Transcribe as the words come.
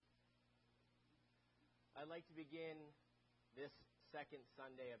I'd like to begin this second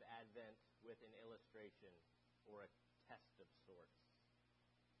Sunday of Advent with an illustration or a test of sorts.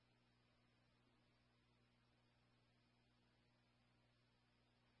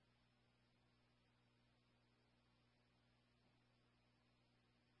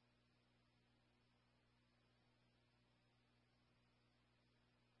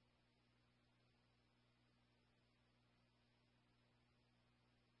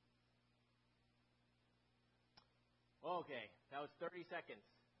 Okay, that was 30 seconds.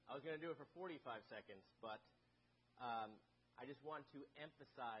 I was going to do it for 45 seconds, but I just want to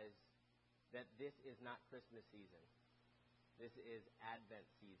emphasize that this is not Christmas season. This is Advent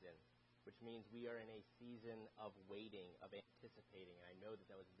season, which means we are in a season of waiting, of anticipating. And I know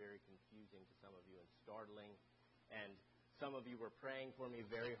that was very confusing to some of you and startling, and some of you were praying for me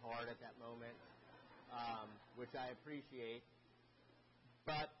very hard at that moment, which I appreciate.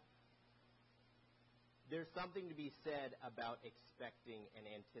 But there's something to be said about expecting and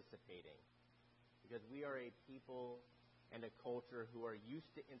anticipating, because we are a people and a culture who are used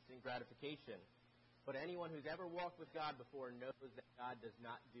to instant gratification. But anyone who's ever walked with God before knows that God does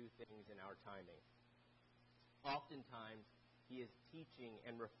not do things in our timing. Oftentimes, He is teaching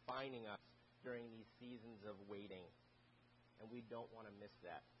and refining us during these seasons of waiting, and we don't want to miss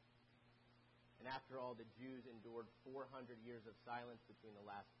that. And after all, the Jews endured 400 years of silence between the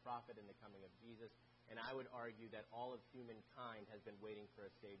last prophet and the coming of Jesus. And I would argue that all of humankind has been waiting for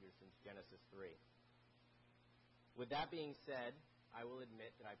a Savior since Genesis 3. With that being said, I will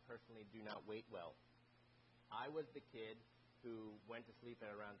admit that I personally do not wait well. I was the kid who went to sleep at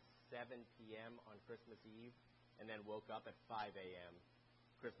around 7 p.m. on Christmas Eve and then woke up at 5 a.m.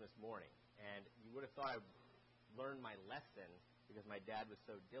 Christmas morning. And you would have thought I learned my lesson because my dad was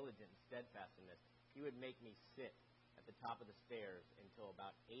so diligent and steadfast in this. He would make me sit at the top of the stairs until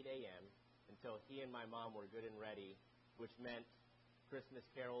about 8 a.m., until he and my mom were good and ready, which meant Christmas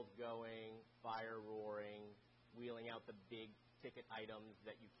carols going, fire roaring, wheeling out the big ticket items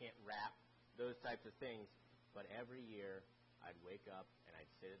that you can't wrap, those types of things. But every year, I'd wake up and I'd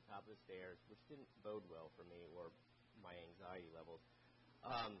sit at the top of the stairs, which didn't bode well for me or my anxiety levels.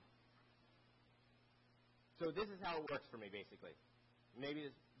 So this is how it works for me, basically. Maybe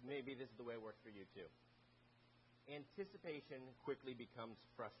this is the way it works for you, too. Anticipation quickly becomes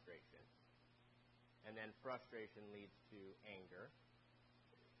frustration. And then frustration leads to anger.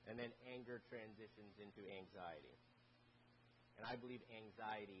 And then anger transitions into anxiety. And I believe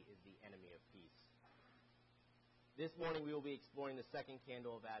anxiety is the enemy of peace. This morning we will be exploring the second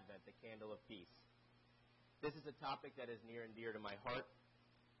candle of Advent, the candle of peace. This is a topic that is near and dear to my heart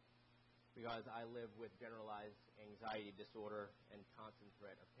because I live with generalized anxiety disorder and constant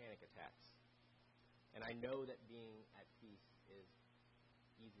threat of panic attacks. And I know that being at peace is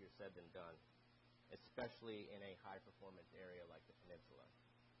easier said than done, especially in a high-performance area like the Peninsula.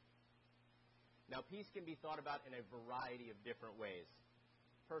 Now, peace can be thought about in a variety of different ways.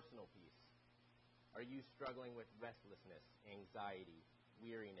 Personal peace. Are you struggling with restlessness, anxiety,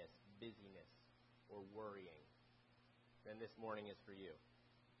 weariness, busyness, or worrying? Then this morning is for you.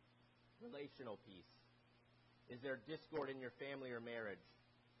 Relational peace. Is there discord in your family or marriage?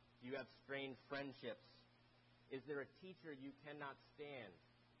 Do you have strained friendships? Is there a teacher you cannot stand,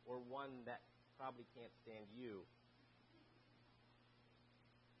 or one that probably can't stand you?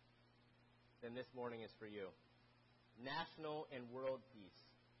 Then this morning is for you. National and world peace.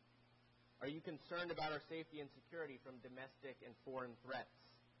 Are you concerned about our safety and security from domestic and foreign threats?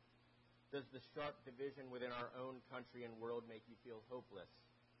 Does the sharp division within our own country and world make you feel hopeless?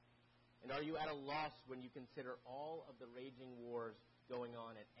 And are you at a loss when you consider all of the raging wars going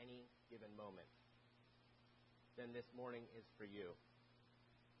on at any given moment? Then this morning is for you.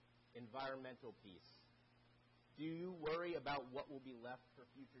 Environmental peace. Do you worry about what will be left for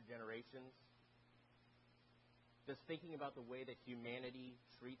future generations? Does thinking about the way that humanity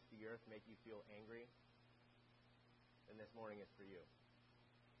treats the earth make you feel angry? Then this morning is for you.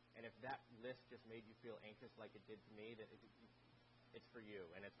 And if that list just made you feel anxious like it did to me, then it's for you,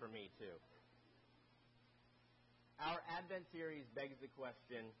 and it's for me too. Our Advent series begs the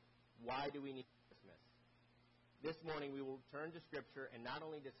question, why do we need Christmas? This morning we will turn to Scripture and not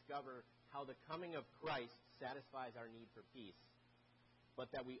only discover how the coming of Christ satisfies our need for peace,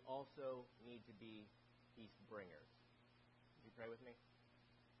 but that we also need to be peace bringers. Would you pray with me?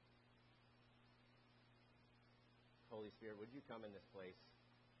 Holy Spirit, would you come in this place?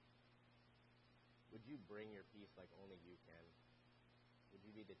 Would you bring your peace like only you can? Would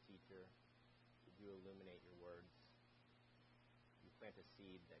you be the teacher? Would you illuminate your words? Would you plant a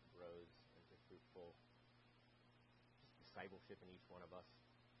seed that grows into fruitful discipleship in each one of us?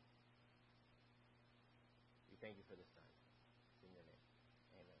 thank you for this time. It's in your name.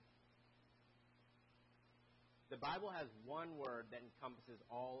 Amen. The Bible has one word that encompasses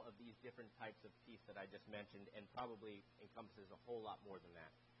all of these different types of peace that I just mentioned, and probably encompasses a whole lot more than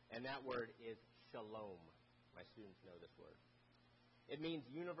that. And that word is shalom. My students know this word. It means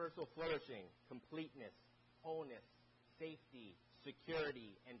universal flourishing, completeness, wholeness, safety,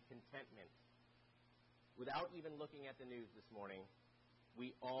 security, and contentment. Without even looking at the news this morning,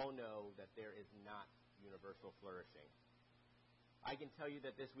 we all know that there is not universal flourishing. I can tell you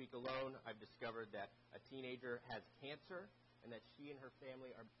that this week alone, I've discovered that a teenager has cancer and that she and her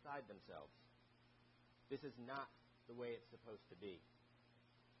family are beside themselves. This is not the way it's supposed to be.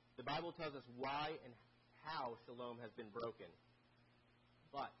 The Bible tells us why and how shalom has been broken,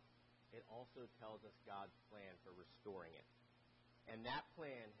 but it also tells us God's plan for restoring it. And that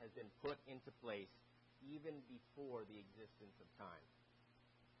plan has been put into place even before the existence of time.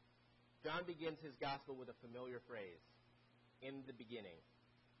 John begins his gospel with a familiar phrase, in the beginning.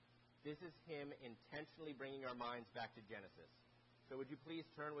 This is him intentionally bringing our minds back to Genesis. So would you please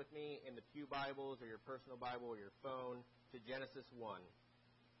turn with me in the Pew Bibles or your personal Bible or your phone to Genesis 1.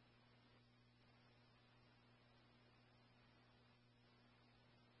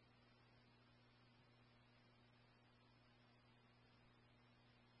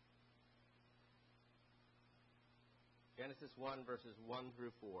 Genesis 1, verses 1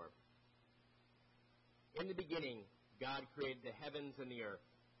 through 4. In the beginning, God created the heavens and the earth.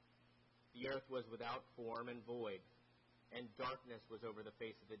 The earth was without form and void, and darkness was over the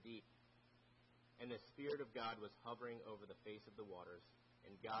face of the deep. And the Spirit of God was hovering over the face of the waters.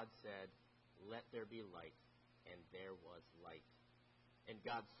 And God said, "Let there be light." And there was light. And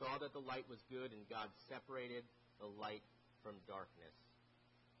God saw that the light was good, and God separated the light from darkness.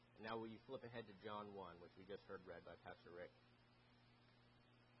 And now will you flip ahead to John 1, which we just heard read by Pastor Rick.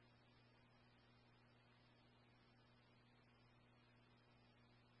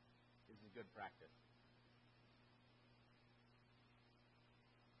 This is good practice.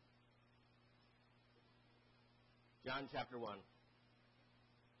 John chapter 1.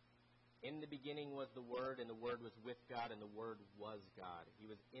 In the beginning was the Word, and the Word was with God, and the Word was God. He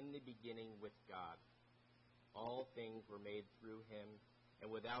was in the beginning with God. All things were made through him,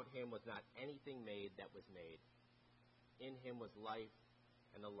 and without him was not anything made that was made. In him was life,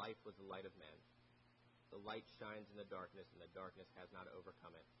 and the life was the light of men. The light shines in the darkness, and the darkness has not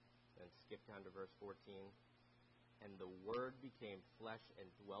overcome it. Then skip down to verse 14. And the Word became flesh and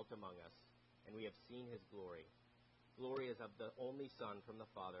dwelt among us, and we have seen his glory. Glory is of the only Son from the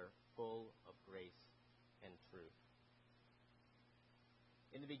Father, full of grace and truth.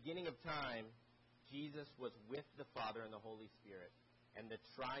 In the beginning of time, Jesus was with the Father and the Holy Spirit, and the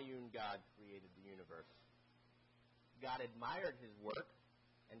triune God created the universe. God admired his work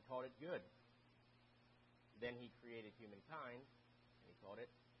and called it good. Then he created humankind, and he called it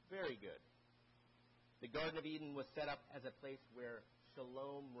very good. The Garden of Eden was set up as a place where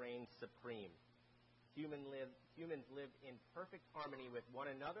shalom reigned supreme. Humans lived in perfect harmony with one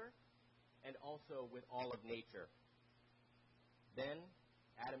another and also with all of nature. Then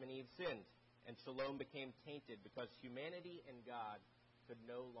Adam and Eve sinned, and shalom became tainted because humanity and God could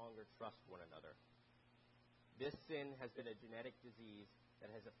no longer trust one another. This sin has been a genetic disease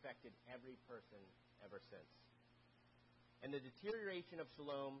that has affected every person ever since. And the deterioration of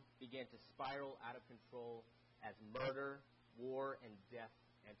shalom began to spiral out of control as murder, war, and death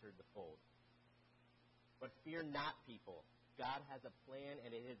entered the fold. But fear not, people. God has a plan,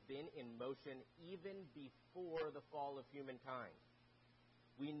 and it has been in motion even before the fall of humankind.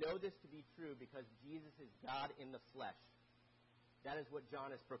 We know this to be true because Jesus is God in the flesh. That is what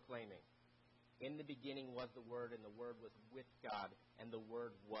John is proclaiming. In the beginning was the Word, and the Word was with God, and the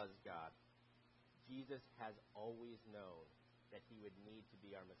Word was God. Jesus has always known that he would need to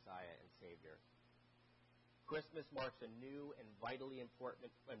be our Messiah and Savior. Christmas marks a new and vitally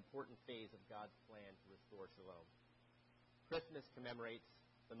important phase of God's plan to restore shalom. Christmas commemorates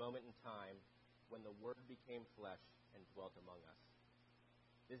the moment in time when the Word became flesh and dwelt among us.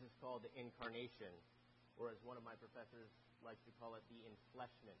 This is called the Incarnation, or as one of my professors likes to call it, the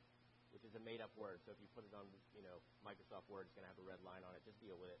enfleshment, which is a made-up word. So if you put it on, Microsoft Word, it's going to have a red line on it. Just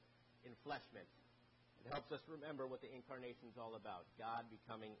deal with it. Enfleshment. It helps us remember what the Incarnation is all about, God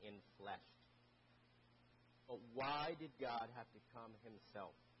becoming enfleshed. But why did God have to come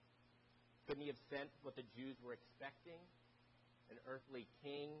himself? Couldn't he have sent what the Jews were expecting, an earthly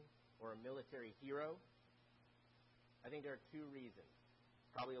king or a military hero? I think there are two reasons,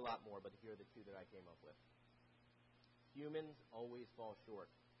 probably a lot more, but here are the two that I came up with. Humans always fall short,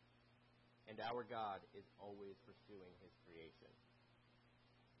 and our God is always pursuing his creation.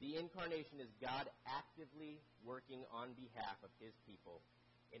 The incarnation is God actively working on behalf of his people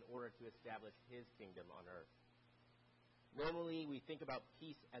in order to establish his kingdom on earth. Normally, we think about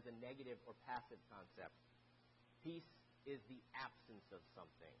peace as a negative or passive concept. Peace is the absence of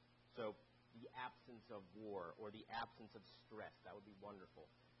something. So, the absence of war or the absence of stress. That would be wonderful.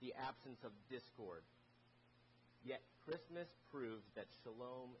 The absence of discord. Yet, Christmas proves that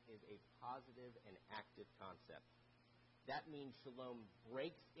shalom is a positive and active concept. That means shalom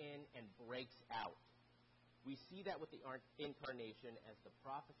breaks in and breaks out. We see that with the incarnation as the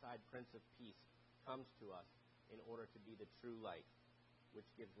prophesied Prince of Peace comes to us in order to be the true light, which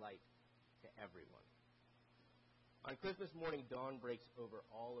gives light to everyone. On Christmas morning, dawn breaks over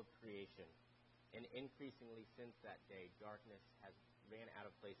all of creation, and increasingly since that day, darkness has ran out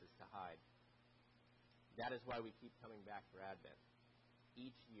of places to hide. That is why we keep coming back for Advent.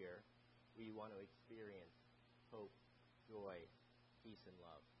 Each year, we want to experience hope, joy, peace, and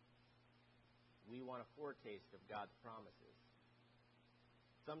love. We want a foretaste of God's promises.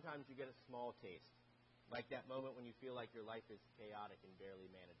 Sometimes you get a small taste, like that moment when you feel like your life is chaotic and barely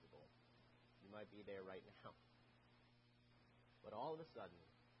manageable. You might be there right now. But all of a sudden,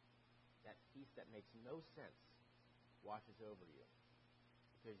 that peace that makes no sense washes over you,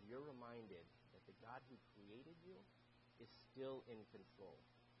 because you're reminded that the God who created you is still in control.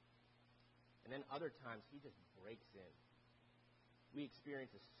 And then other times, he just breaks in. We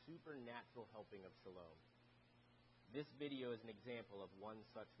experience a supernatural helping of shalom. This video is an example of one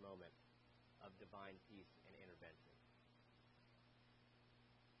such moment of divine peace and intervention.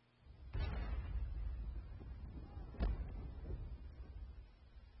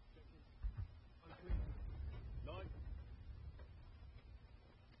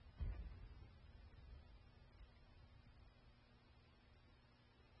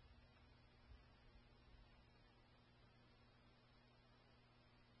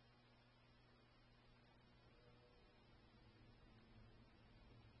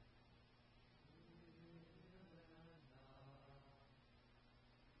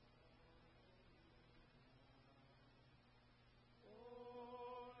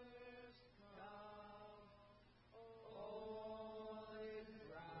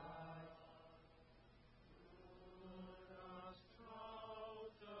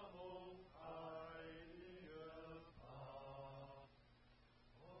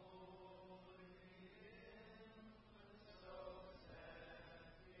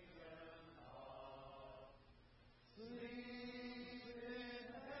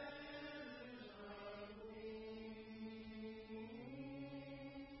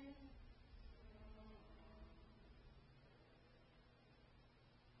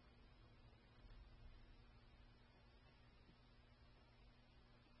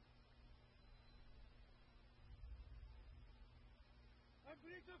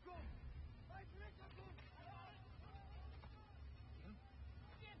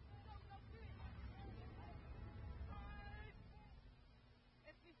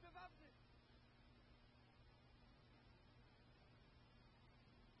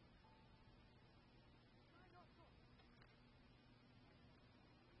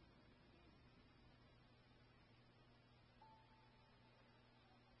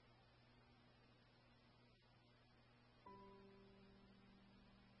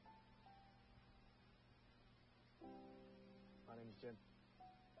 My name is Jim.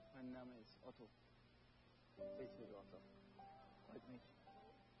 Mein Name ist Otto. Please meet Otto. Like me.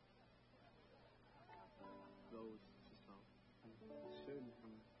 Rose, Schön.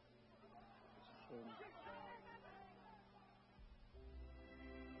 Schön.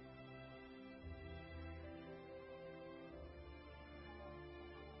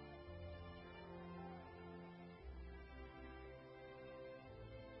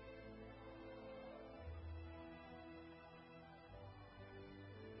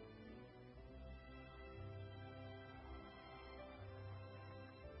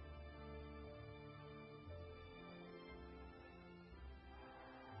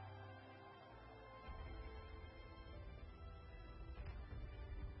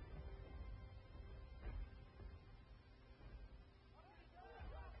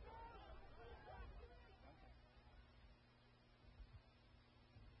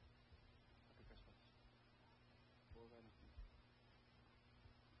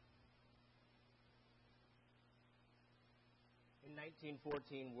 In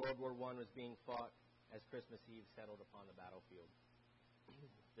 1914, World War I was being fought as Christmas Eve settled upon the battlefield.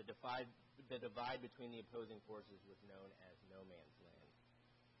 The divide between the opposing forces was known as No Man's Land,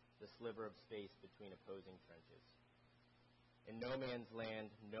 the sliver of space between opposing trenches. In No Man's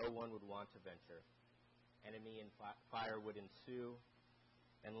Land, no one would want to venture. Enemy and fire would ensue,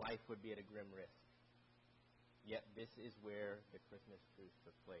 and life would be at a grim risk. Yet this is where the Christmas truce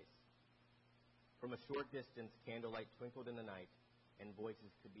took place. From a short distance, candlelight twinkled in the night, and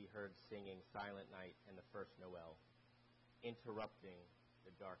voices could be heard singing Silent Night and the First Noel, interrupting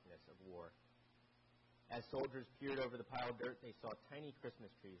the darkness of war. As soldiers peered over the piled dirt, they saw tiny Christmas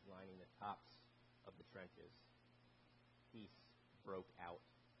trees lining the tops of the trenches. Peace broke out.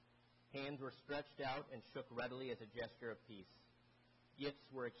 Hands were stretched out and shook readily as a gesture of peace. Gifts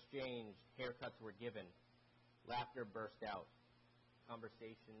were exchanged, haircuts were given, laughter burst out.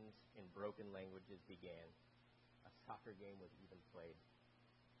 Conversations in broken languages began. A soccer game was even played.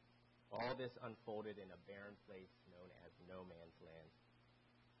 All this unfolded in a barren place known as No Man's Land.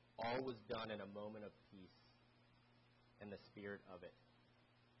 All was done in a moment of peace and the spirit of it.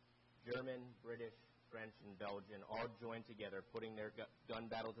 German, British, French, and Belgian all joined together, putting their gun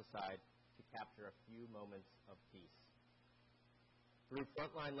battles aside to capture a few moments of peace. Through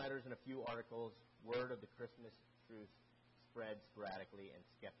frontline letters and a few articles, word of the Christmas truce spread sporadically and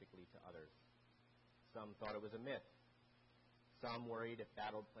skeptically to others. Some thought it was a myth. Some worried if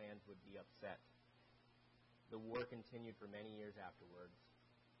battle plans would be upset. The war continued for many years afterwards,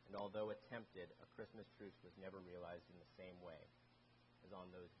 and although attempted, a Christmas truce was never realized in the same way as on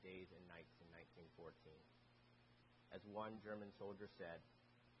those days and nights in 1914. As one German soldier said,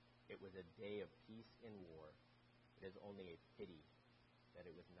 it was a day of peace in war. It is only a pity that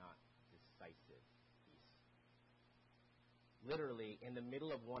it was not decisive peace. Literally, in the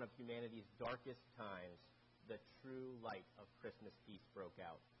middle of one of humanity's darkest times, the true light of Christmas peace broke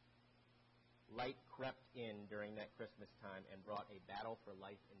out. Light crept in during that Christmas time and brought a battle for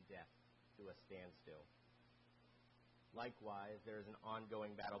life and death to a standstill. Likewise, there is an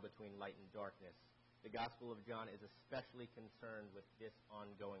ongoing battle between light and darkness. The Gospel of John is especially concerned with this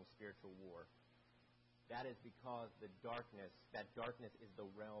ongoing spiritual war. That is because that darkness is the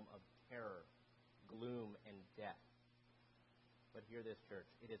realm of terror, gloom, and death. But hear this, church,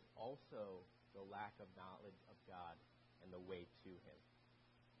 it is also the lack of knowledge of God and the way to Him.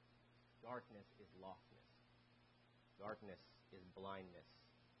 Darkness is lostness. Darkness is blindness.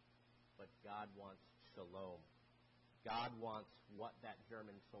 But God wants shalom. God wants what that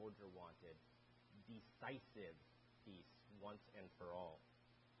German soldier wanted, decisive peace once and for all.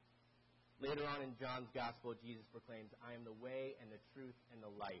 Later on in John's Gospel, Jesus proclaims, I am the way and the truth and the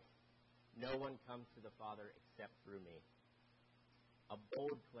life. No one comes to the Father except through me. A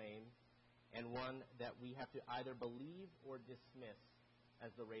bold claim, and one that we have to either believe or dismiss as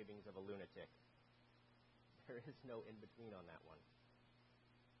the ravings of a lunatic. There is no in-between on that one.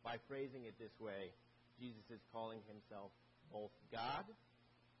 By phrasing it this way, Jesus is calling himself both God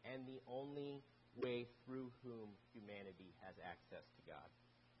and the only way through whom humanity has access to God.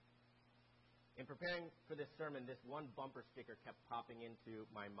 In preparing for this sermon, this one bumper sticker kept popping into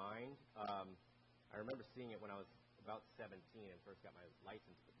my mind. I remember seeing it when I was about 17 and first got my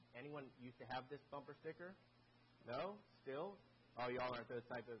license. Anyone used to have this bumper sticker? No? Still? Oh, y'all aren't those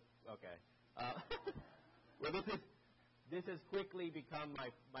type of... Okay. Well, this has quickly become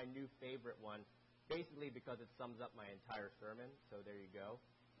my new favorite one, basically because it sums up my entire sermon, so there you go.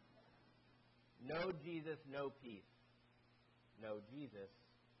 No Jesus, no peace. No Jesus,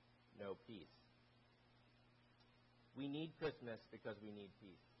 no peace. We need Christmas because we need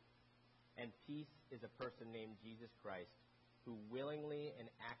peace. And peace is a person named Jesus Christ who willingly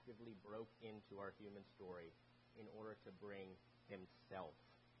and actively broke into our human story in order to bring himself.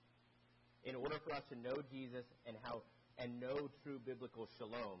 In order for us to know Jesus and know true biblical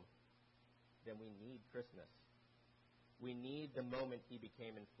shalom, then we need Christmas. We need the moment he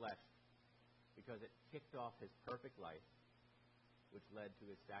became enfleshed because it kicked off his perfect life, which led to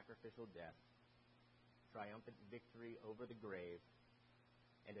his sacrificial death, triumphant victory over the grave,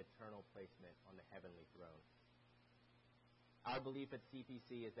 and eternal placement on the heavenly throne. Our belief at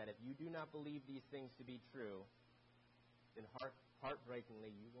CPC is that if you do not believe these things to be true, then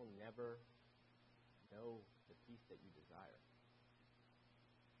heartbreakingly, you will never know the peace that you desire.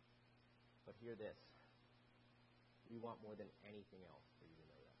 But hear this. We want more than anything else for you to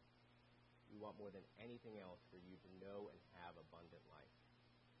know that. We want more than anything else for you to know and have abundant life.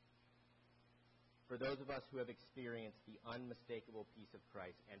 For those of us who have experienced the unmistakable peace of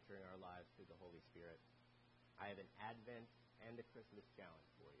Christ entering our lives through the Holy Spirit, I have an Advent and a Christmas challenge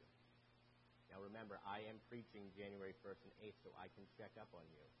for you. Now remember, I am preaching January 1st and 8th, so I can check up on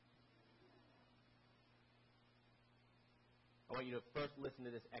you. I want you to first listen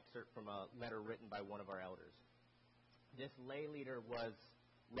to this excerpt from a letter written by one of our elders. This lay leader was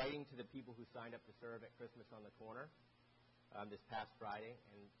writing to the people who signed up to serve at Christmas on the Corner, this past Friday.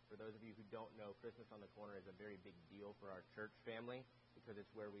 And for those of you who don't know, Christmas on the Corner is a very big deal for our church family because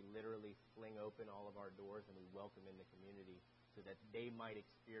it's where we literally fling open all of our doors and we welcome in the community so that they might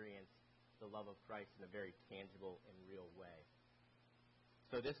experience the love of Christ in a very tangible and real way.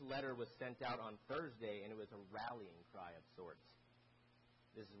 So this letter was sent out on Thursday, and it was a rallying cry of sorts.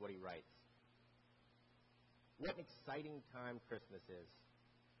 This is what he writes. What an exciting time Christmas is.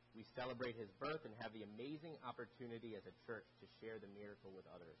 We celebrate his birth and have the amazing opportunity as a church to share the miracle with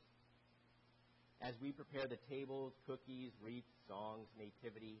others. As we prepare the tables, cookies, wreaths, songs,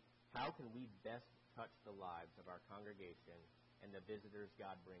 nativity, how can we best touch the lives of our congregation and the visitors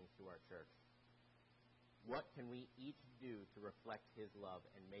God brings to our church? What can we each do to reflect his love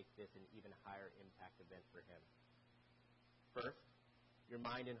and make this an even higher impact event for him? First, your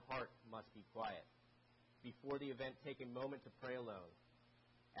mind and heart must be quiet. Before the event, take a moment to pray alone.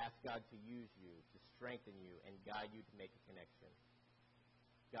 Ask God to use you, to strengthen you, and guide you to make a connection.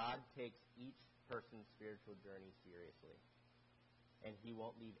 God takes each person's spiritual journey seriously, and he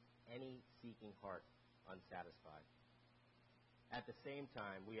won't leave any seeking heart unsatisfied. At the same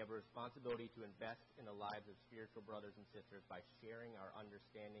time, we have a responsibility to invest in the lives of spiritual brothers and sisters by sharing our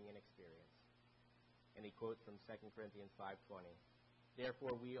understanding and experience. And he quotes from 2 Corinthians 5:20,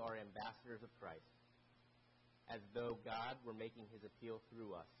 Therefore we are ambassadors of Christ. As though God were making his appeal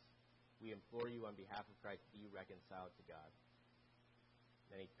through us, we implore you on behalf of Christ, be reconciled to God.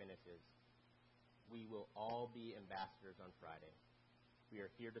 Then he finishes, we will all be ambassadors on Friday. We are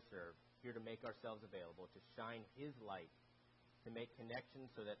here to serve, here to make ourselves available, to shine his light, to make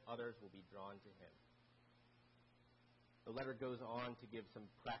connections so that others will be drawn to him. The letter goes on to give some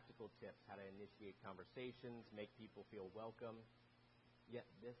practical tips, how to initiate conversations, make people feel welcome. Yet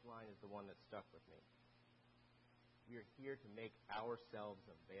this line is the one that stuck with me. We are here to make ourselves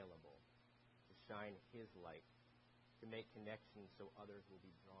available, to shine his light, to make connections so others will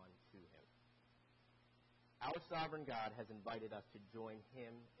be drawn to him. Our sovereign God has invited us to join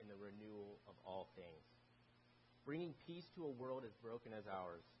him in the renewal of all things. Bringing peace to a world as broken as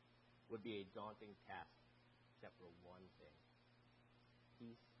ours would be a daunting task, except for one thing.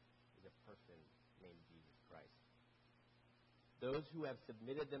 Peace is a person named Jesus Christ. Those who have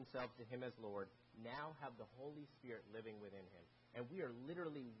submitted themselves to him as Lord now have the Holy Spirit living within him. And we are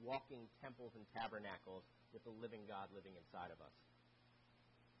literally walking temples and tabernacles with the living God living inside of us.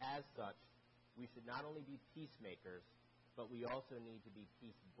 As such, we should not only be peacemakers, but we also need to be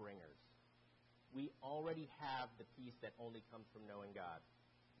peace bringers. We already have the peace that only comes from knowing God.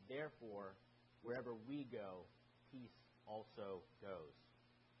 Therefore, wherever we go, peace also goes.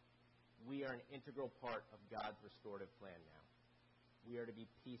 We are an integral part of God's restorative plan now. We are to be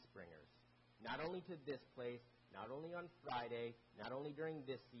peace bringers. Not only to this place, not only on Friday, not only during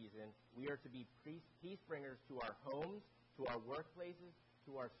this season, we are to be peace bringers to our homes, to our workplaces,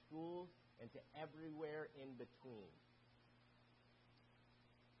 to our schools, and to everywhere in between.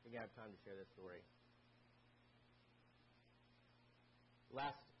 I think I have time to share this story.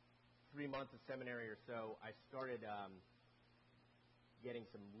 Last 3 months of seminary or so, I started getting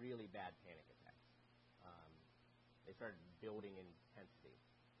some really bad panic attacks. They started building in intensity.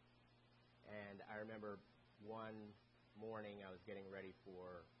 And I remember one morning I was getting ready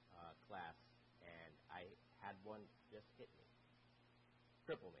for class, and I had one just hit me,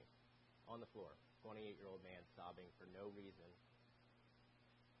 cripple me, on the floor. 28-year-old man sobbing for no reason,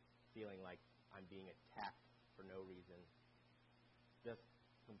 feeling like I'm being attacked for no reason, just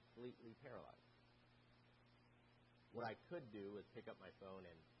completely paralyzed. What I could do was pick up my phone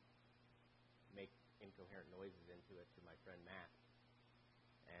and make incoherent noises into it to my friend Matt.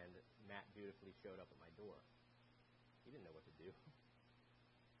 And Matt dutifully showed up at my door. He didn't know what to do.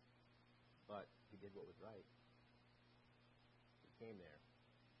 But he did what was right. He came there.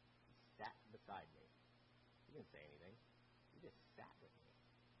 He sat beside me. He didn't say anything. He just sat with me.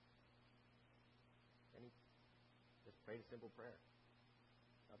 And he just prayed a simple prayer.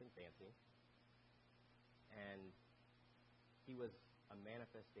 Nothing fancy. And he was a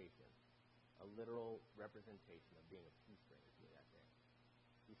manifestation, a literal representation of being a peace bringer to me that day.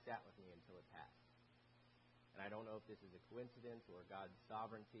 He sat with me until it passed. And I don't know if this is a coincidence or God's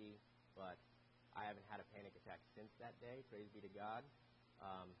sovereignty, but I haven't had a panic attack since that day. Praise be to God.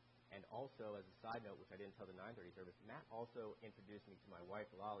 And also, as a side note, which I didn't tell the 9:30 service, Matt also introduced me to my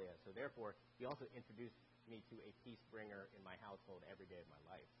wife, Lalia. So therefore, he also introduced me to a peace bringer in my household every day of my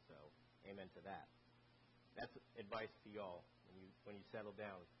life. So amen to that. That's advice to y'all. When you settle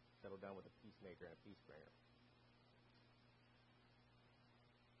down with a peacemaker and a peace bringer.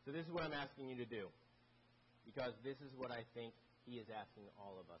 So this is what I'm asking you to do, because this is what I think he is asking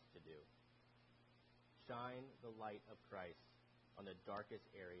all of us to do. Shine the light of Christ on the darkest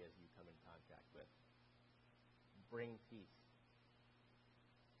areas you come in contact with. Bring peace.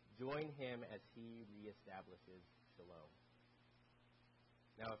 Join him as he reestablishes shalom.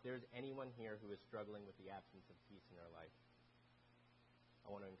 Now, if there's anyone here who is struggling with the absence of peace in their life,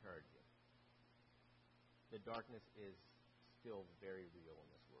 I want to encourage you. The darkness is still very real in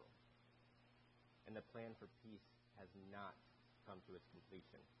this world. And the plan for peace has not come to its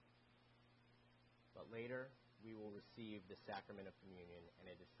completion. But later, we will receive the sacrament of communion, and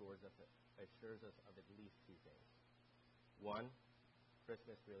it assures us of at least two things. One,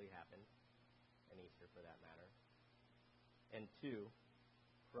 Christmas really happened, and Easter for that matter. And two,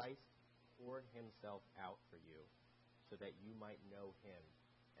 Christ poured himself out for you so that you might know him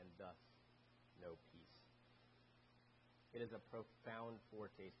and thus know peace. It is a profound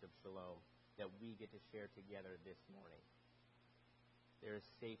foretaste of shalom that we get to share together this morning. There is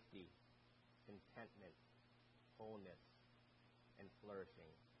safety, contentment, wholeness, and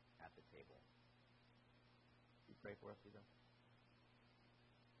flourishing at the table. You pray for us, Lisa?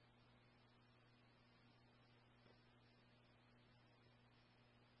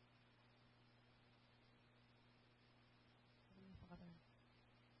 Heavenly Father,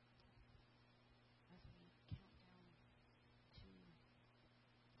 as we count down to the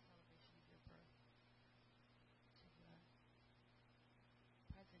celebration of your birth, to the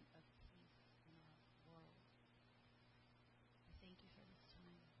present of peace in our world, I thank you for this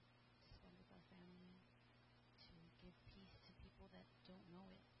time to spend with our family, to give peace to people that don't know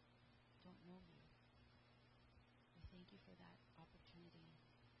it, don't know you. I thank you for that opportunity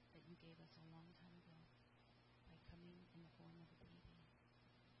that you gave us a long time ago by coming in the form of a baby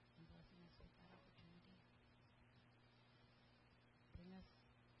and blessing us with that opportunity. Bring us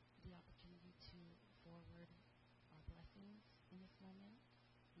the opportunity to forward our blessings in this moment,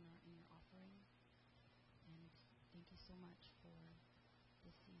 in your offering. And thank you so much for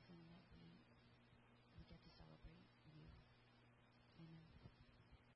this season that we get to celebrate you. Amen.